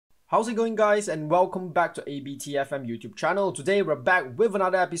How's it going, guys, and welcome back to ABTFM YouTube channel. Today we're back with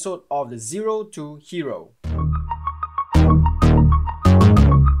another episode of the Zero to Hero.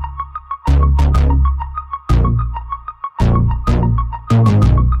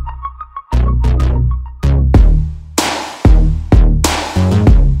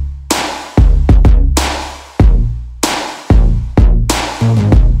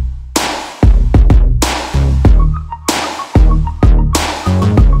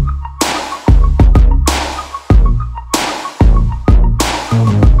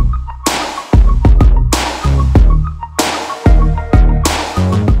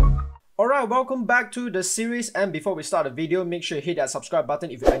 Alright, welcome back to the series, and before we start the video, make sure you hit that subscribe button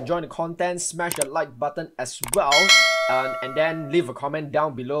if you enjoy the content, smash that like button as well, and then leave a comment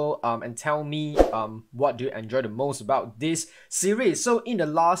down below and tell me what do you enjoy the most about this series. So in the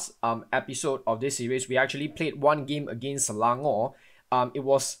last episode of this series, we actually played one game against Selangor. It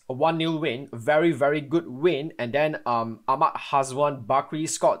was a 1-0 win, a very good win, and then Ahmad Hazwan Bakri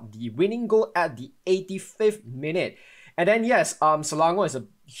scored the winning goal at the 85th minute. And then yes, Selangor is a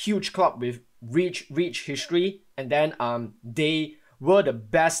huge club with rich history, and then they were the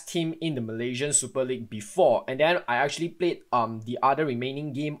best team in the Malaysian Super League before. And then I actually played the other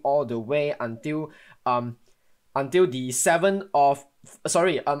remaining game all the way until the 3rd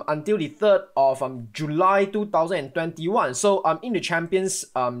of July 2021. So in the Champions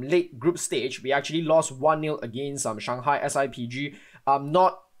League group stage, we actually lost 1-0 against Shanghai SIPG.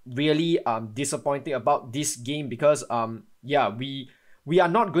 Not really disappointed about this game because yeah, we are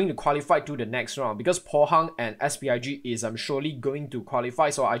not going to qualify to the next round because Pohang and SPIG is surely going to qualify.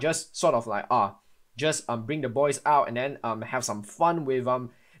 So I just sort of like bring the boys out and then have some fun with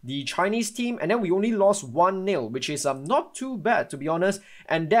the Chinese team, and then we only lost 1-0, which is not too bad, to be honest.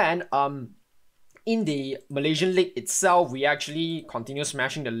 And then in the Malaysian league itself, we actually continue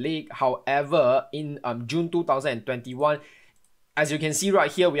smashing the league. However, in June 2021, as you can see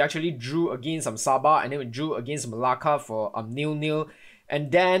right here, we actually drew against Sabah, and then we drew against Malacca for 0-0. And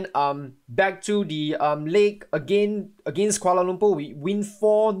then back to the league again against Kuala Lumpur, we win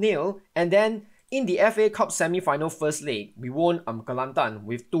 4-0. And then in the FA Cup semi-final first leg, we won Kelantan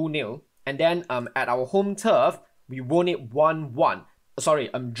with 2-0. And then at our home turf, we won it 1-1. Sorry,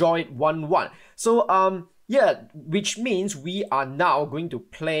 draw it 1-1. So yeah, which means we are now going to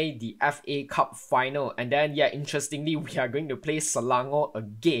play the FA Cup final. And then yeah, interestingly, we are going to play Selangor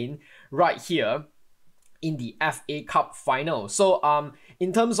again right here in the FA Cup final. So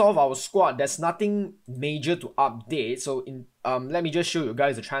in terms of our squad, there's nothing major to update. So let me just show you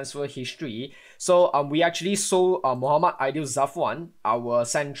guys the transfer history. So we actually sold Muhammad Aidil Zafwan, our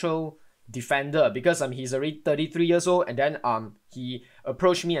central defender, because he's already 33 years old, and then he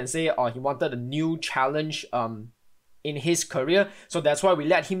approached me and said he wanted a new challenge in his career. So that's why we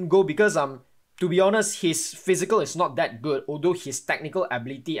let him go, because to be honest, his physical is not that good, although his technical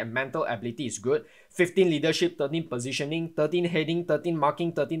ability and mental ability is good. 15 leadership, 13 positioning, 13 heading, 13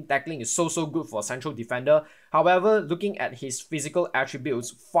 marking, 13 tackling is so good for a central defender. However, looking at his physical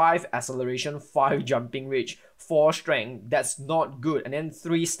attributes, 5 acceleration, 5 jumping reach, 4 strength, that's not good. And then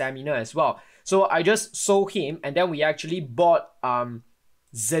 3 stamina as well. So I just sold him, and then we actually bought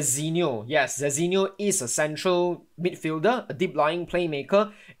Zezinho. Yes, Zezinho is a central midfielder, a deep-lying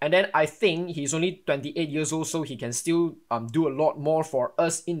playmaker, and then I think he's only 28 years old, so he can still do a lot more for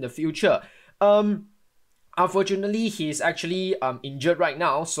us in the future. Unfortunately, he's actually injured right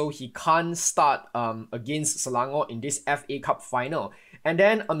now, so he can't start against Selangor in this FA Cup final. And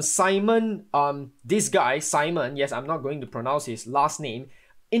then Simon, this guy, Simon, yes, I'm not going to pronounce his last name.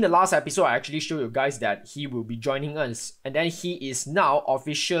 In the last episode, I actually showed you guys that he will be joining us, and then he is now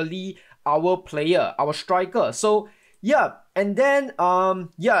officially our player, our striker. So yeah, and then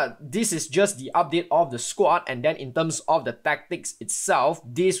yeah, this is just the update of the squad. And then in terms of the tactics itself,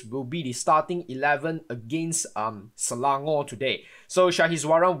 this will be the starting 11 against Selangor today. So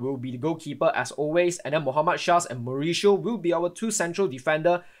Shahizwaran will be the goalkeeper as always, and then Muhammad Shahs and Mauricio will be our 2 central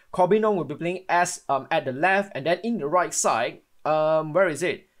defender. Kobinong will be playing as at the left, and then in the right side, where is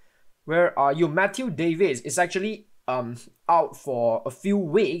it? Where are you? Matthew Davis is actually out for a few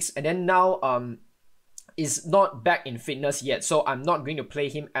weeks, and then now is not back in fitness yet, so I'm not going to play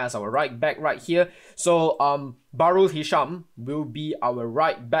him as our right back right here. So Barul Hisham will be our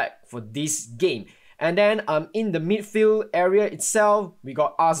right back for this game. And then in the midfield area itself, we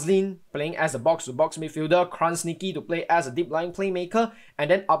got Azlin playing as a box-to-box midfielder, Kransniki to play as a deep-lying playmaker,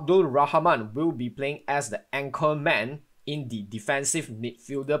 and then Abdul Rahman will be playing as the anchor man in the defensive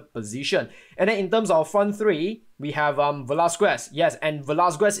midfielder position. And then in terms of front three, we have Velasquez. Yes, and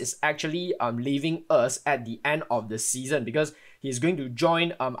Velasquez is actually leaving us at the end of the season because He's going to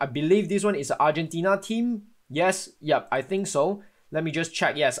join, I believe this one is an Argentina team. Yes, yep, I think so. Let me just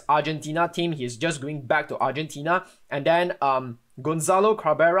check. Yes, Argentina team. He's just going back to Argentina. And then Gonzalo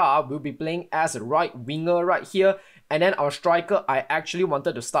Cabrera will be playing as a right winger right here. And then our striker, I actually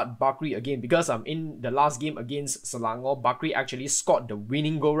wanted to start Bakri again because in the last game against Selangor, Bakri actually scored the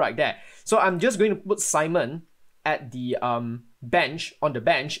winning goal right there. So I'm just going to put Simon at the bench, on the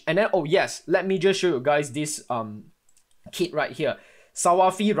bench. And then, oh yes, let me just show you guys this kid right here.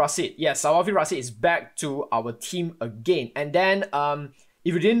 Sawafi Rasid. Yes, Sawafi Rasid is back to our team again. And then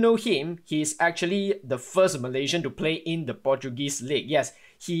if you didn't know him, he is actually the first Malaysian to play in the Portuguese league. Yes,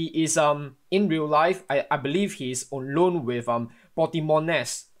 he is in real life, I believe he is on loan with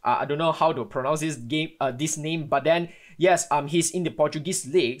Portimonense. I don't know how to pronounce this name, but then yes, he's in the Portuguese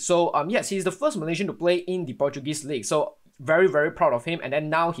league. So yes, he's the first Malaysian to play in the Portuguese league. So very, very proud of him. And then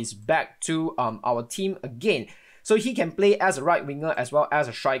now he's back to our team again. So he can play as a right winger as well as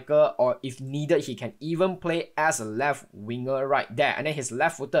a striker, or if needed, he can even play as a left winger right there. And then he's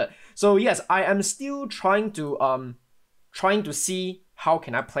left-footed. So yes, I am still trying to see how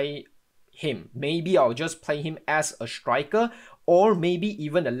can I play him. Maybe I'll just play him as a striker, or maybe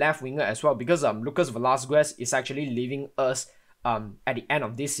even a left winger as well, because Lucas Velasquez is actually leaving us at the end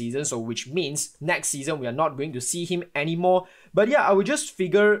of this season. So which means next season we are not going to see him anymore. But yeah, I will just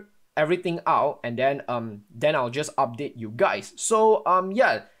figure everything out, and then I'll just update you guys. So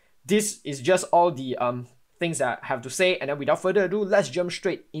yeah, this is just all the things that I have to say, and then without further ado, let's jump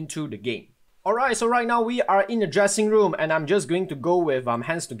straight into the game. Alright, so right now we are in the dressing room, and I'm just going to go with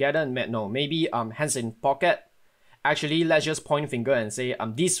hands together and maybe hands in pocket. Actually, let's just point finger and say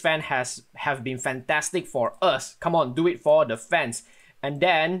this fan have been fantastic for us. Come on, do it for the fans. And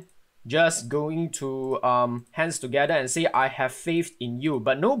then just going to hands together and say I have faith in you.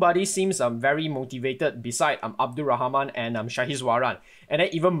 But nobody seems very motivated beside Abdul Rahman and Shahizwaran. And then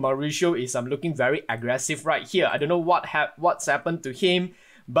even Mauricio is looking very aggressive right here. I don't know what's happened to him,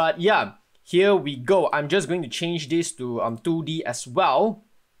 but yeah, here we go. I'm just going to change this to 2D as well,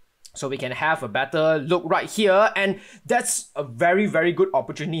 so we can have a better look right here. And that's a very, very good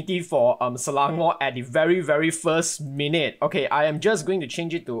opportunity for Selangor at the very, very first minute. Okay, I am just going to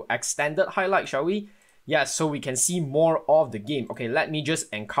change it to extended highlight, shall we? Yeah, so we can see more of the game. Okay, let me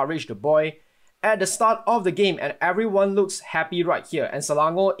just encourage the boy at the start of the game, and everyone looks happy right here. And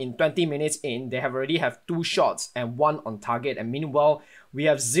Selangor, in 20 minutes in, they already have 2 shots and 1 on target. And meanwhile, we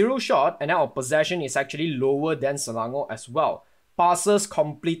have 0 shot, and our possession is actually lower than Selangor as well. Passes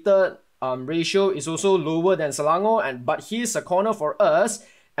completed ratio is also lower than Selangor, but here's a corner for us.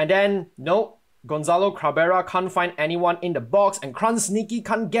 And then no, Gonzalo Cabrera can't find anyone in the box, and Kransniki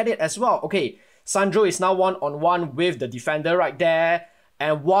can't get it as well. Okay, Sandro is now one-on-one with the defender right there.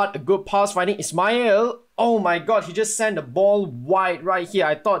 And what a good pass finding Ismail. Oh my god, he just sent the ball wide right here.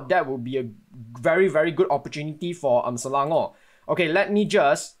 I thought that would be a very, very good opportunity for Selangor. Okay, let me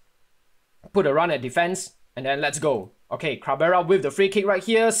just put a run at defense, and then let's go. Okay, Cabrera with the free kick right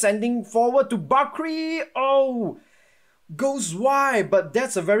here, sending forward to Bakri. Oh, goes wide, but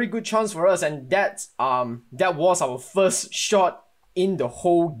that's a very good chance for us, and that was our first shot in the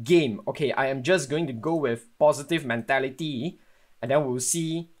whole game. Okay, I am just going to go with positive mentality, and then we'll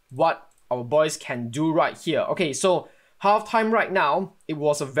see what our boys can do right here. Okay, so halftime right now, it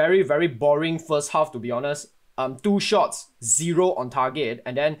was a very, very boring first half, to be honest. 2 shots, 0 on target,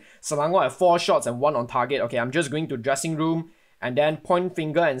 and then Selangor have 4 shots and 1 on target. Okay, I'm just going to dressing room and then point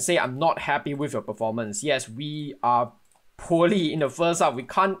finger and say I'm not happy with your performance. Yes, we are poorly in the first half. We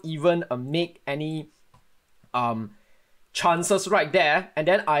can't even make any chances right there. And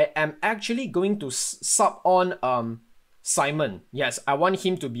then I am actually going to sub on Simon. Yes, I want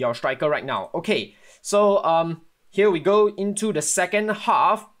him to be our striker right now. Okay, so here we go into the second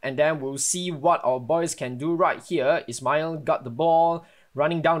half, and then we'll see what our boys can do right here. Ismail got the ball,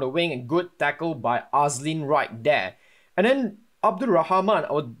 running down the wing, and good tackle by Azlin right there. And then Abdul Rahman,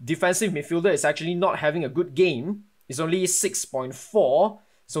 our defensive midfielder, is actually not having a good game. It's only 6.4,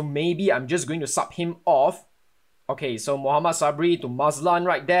 so maybe I'm just going to sub him off. Okay, so Muhammad Sabri to Mazlan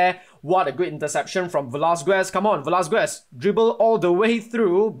right there. What a good interception from Velasquez. Come on, Velasquez. Dribble all the way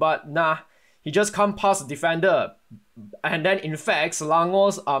through, but nah. He just can't pass the defender. And then in fact,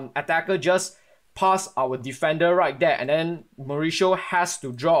 Selangor's attacker just passed our defender right there. And then Mauricio has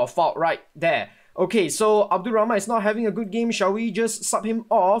to draw a foul right there. Okay, so Abdul Rahman is not having a good game. Shall we just sub him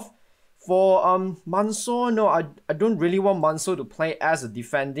off for Mansour? No, I don't really want Mansour to play as a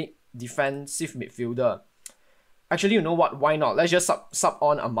defensive midfielder. Actually, you know what? Why not? Let's just sub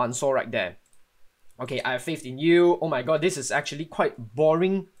on a Mansour right there. Okay, I have faith in you. Oh my god, this is actually quite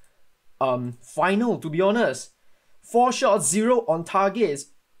boring final, to be honest. 4 shots, 0 on targets.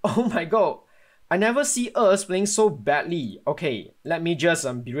 Oh my god. I never see us playing so badly. Okay, let me just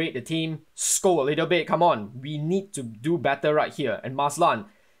berate the team, scold a little bit. Come on, we need to do better right here. And Marslan,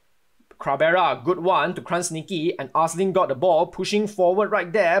 Crabera, good one to Kransniki, and Aslin got the ball, pushing forward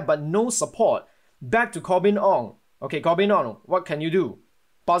right there, but no support. Back to Corbin Ong. Okay, Corbin Ong, what can you do?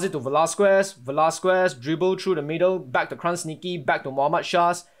 Pass it to Velasquez, Velasquez, dribble through the middle, back to Kransniki, back to Mohammad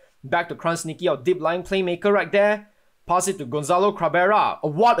Shahs, back to Kransniki, our deep line playmaker right there. Pass it to Gonzalo Crabera. Oh,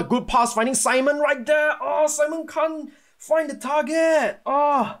 what a good pass, finding Simon right there. Oh, Simon can't find the target.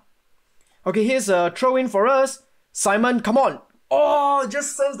 Oh. Okay, here's a throw-in for us. Simon, come on. Oh,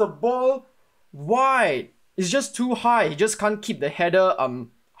 just sends the ball wide. It's just too high. He just can't keep the header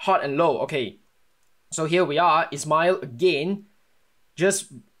hard and low. Okay, so here we are. Ismail again.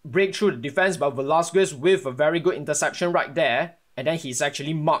 Just break through the defense, but Velasquez with a very good interception right there. And then he's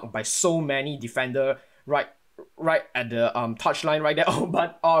actually marked by so many defender right at the touchline right there. Oh,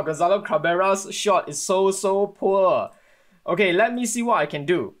 but Gonzalo Crabera's shot is so poor. Okay, let me see what I can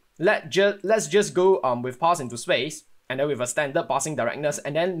do. Let's just go with pass into space, and then with a standard passing directness,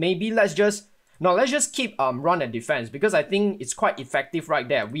 and then maybe let's just keep run and defense, because I think it's quite effective right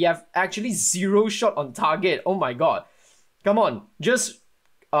there. We have actually 0 shot on target. Oh my god. Come on, just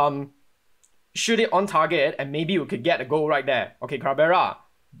shoot it on target and maybe we could get a goal right there. Okay, Crabera.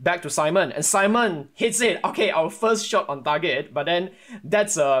 Back to Simon, and Simon hits it. Okay, our first shot on target, but then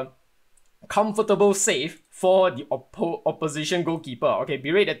that's a comfortable save for the opposition goalkeeper. Okay,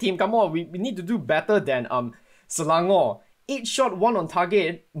 berate the team. Come on, we need to do better than Selangor. 8 shot, 1 on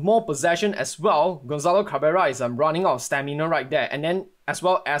target, more possession as well. Gonzalo Cabrera is running out of stamina right there, and then as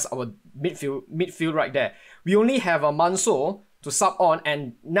well as our midfield right there. We only have a Manso to sub on,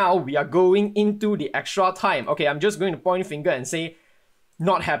 and now we are going into the extra time. Okay, I'm just going to point finger and say,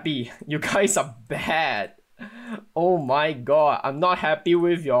 not happy. You guys are bad. Oh my god, I'm not happy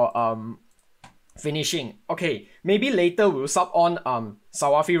with your finishing. Okay, maybe later we'll sub on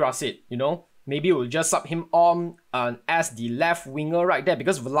Sawafi Rasid, you know? Maybe we'll just sub him on as the left winger right there,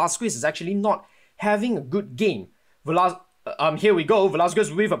 because Velasquez is actually not having a good game. Here we go.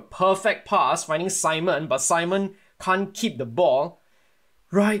 Velasquez with a perfect pass, finding Simon, but Simon can't keep the ball.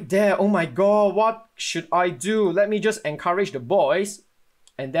 Right there. Oh my god, what should I do? Let me just encourage the boys.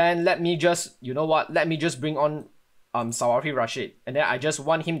 And then let me just, you know what? Let me just bring on Sawafi Rashid. And then I just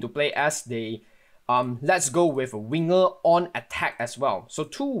want him to play as the let's go with a winger on attack as well. So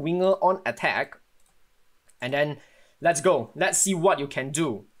 2 winger on attack. And then let's go. Let's see what you can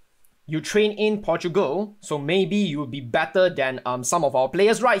do. You train in Portugal, so maybe you'll be better than some of our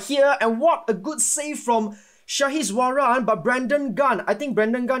players right here. And what a good save from Shahiz Waran, but Brandon Gunn. I think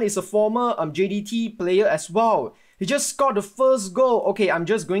Brandon Gunn is a former JDT player as well. He just scored the first goal. Okay, I'm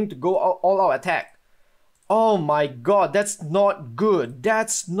just going to go all out attack. Oh my god, that's not good.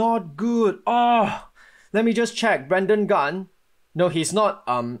 That's not good. Oh, let me just check. Brandon Gunn. No, he's not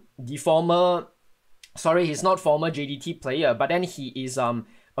he's not former JDT player, but then he is a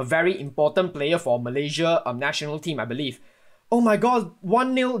very important player for Malaysia national team, I believe. Oh my god,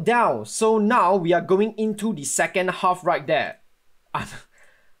 1-0 down. So now we are going into the second half right there.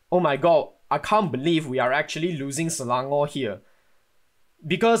 Oh my god, I can't believe we are actually losing Selangor here.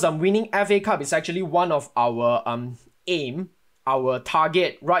 Because winning FA Cup is actually one of our our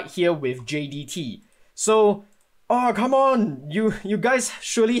target right here with JDT. So, oh come on, you guys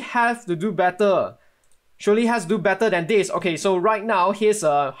surely have to do better. Surely has to do better than this. Okay, so right now, here's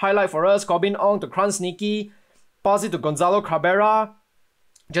a highlight for us. Corbin Ong to Kransniki. Pass it to Gonzalo Cabrera.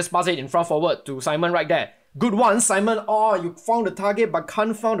 Just pass it in front forward to Simon right there. Good one, Simon. Oh, you found the target but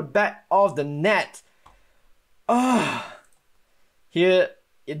can't find the back of the net. Here,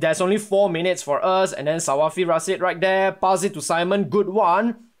 there's only 4 minutes for us. And then Sawafi Rasid right there. Pass it to Simon. Good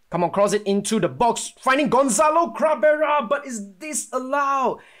one. Come on, cross it into the box. Finding Gonzalo Cabrera. But is this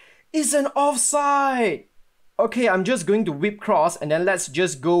allowed? It's an offside. Okay, I'm just going to whip cross. And then let's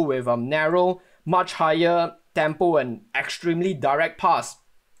just go with narrow, much higher tempo and extremely direct pass.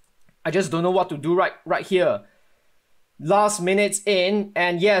 I just don't know what to do right here. Last minutes in,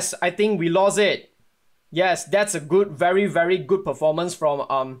 and yes, I think we lost it. Yes, that's a good, very good performance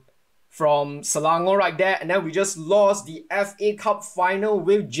from Selangor right there. And then we just lost the FA Cup final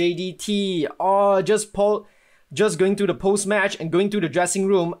with JDT. Oh, just going to the post-match and going to the dressing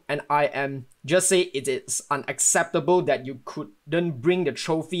room, and I am just say it is unacceptable that you couldn't bring the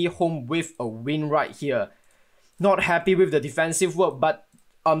trophy home with a win right here. Not happy with the defensive work, but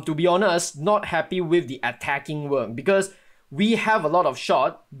to be honest, not happy with the attacking work, because we have a lot of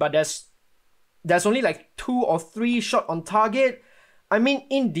shot, but there's only like 2 or 3 shot on target. I mean,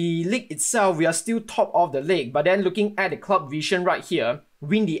 in the league itself, we are still top of the league. But then looking at the club vision right here,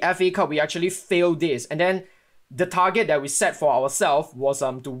 win the FA Cup, we actually failed this. And then the target that we set for ourselves was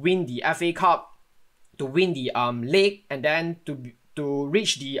to win the FA Cup, to win the league, and then to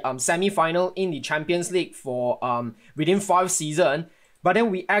reach the semi-final in the Champions League for within 5 seasons. But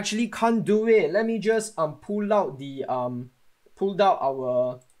then we actually can't do it. Let me just pull out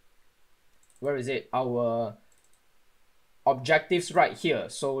our, where is it? Our objectives right here.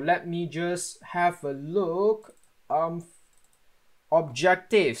 So let me just have a look.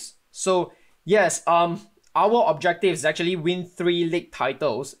 Objectives. So yes, our objective is actually win 3 league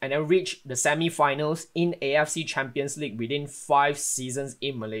titles and then reach the semi-finals in AFC Champions League within 5 seasons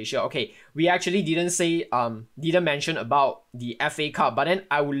in Malaysia. Okay, we actually didn't mention about the FA Cup, but then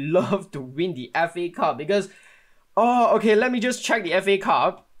I would love to win the FA Cup because, oh, okay, let me just check the FA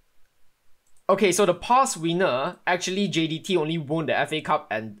Cup. Okay, so the past winner, actually JDT only won the FA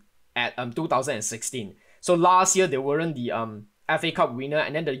Cup at 2016. So last year they weren't the FA Cup winner,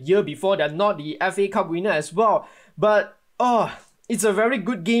 and then the year before they're not the FA Cup winner as well. But it's a very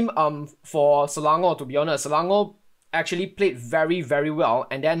good game for Selangor, to be honest. Selangor actually played very, very well,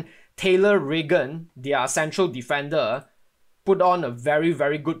 and then Taylor Regan, their central defender, put on a very,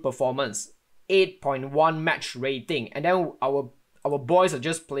 very good performance. 8.1 match rating, and then our boys are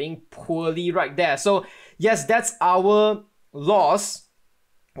just playing poorly right there. So yes, that's our loss.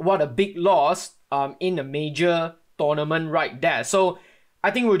 What a big loss in a major tournament right there. So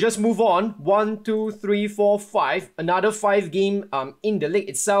I think we'll just move on. 1, 2, 3, 4, 5. Another 5 game in the league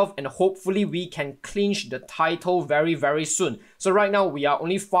itself, and hopefully we can clinch the title very, very soon. So right now we are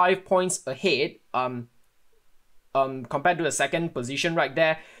only 5 points ahead compared to the second position right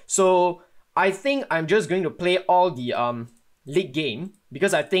there. So I think I'm just going to play all the league game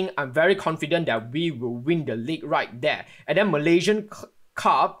because I think I'm very confident that we will win the league right there. And then Malaysian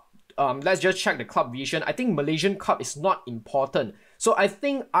Cup, let's just check the club vision. I think Malaysian Cup is not important. So I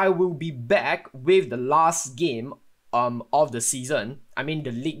think I will be back with the last game of the season. I mean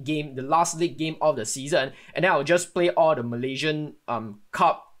the league game, the last league game of the season. And then I'll just play all the Malaysian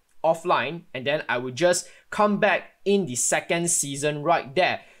Cup offline. And then I will just come back in the second season right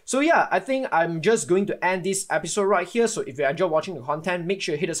there. So yeah, I think I'm just going to end this episode right here. So if you enjoy watching the content, make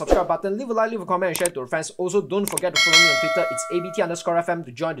sure you hit the subscribe button, leave a like, leave a comment, and share it to your friends. Also, don't forget to follow me on Twitter. It's ABT_FM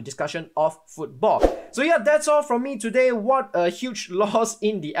to join the discussion of football. So yeah, that's all from me today. What a huge loss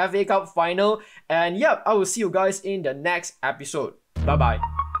in the FA Cup final. And yeah, I will see you guys in the next episode.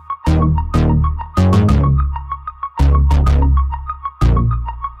 Bye-bye.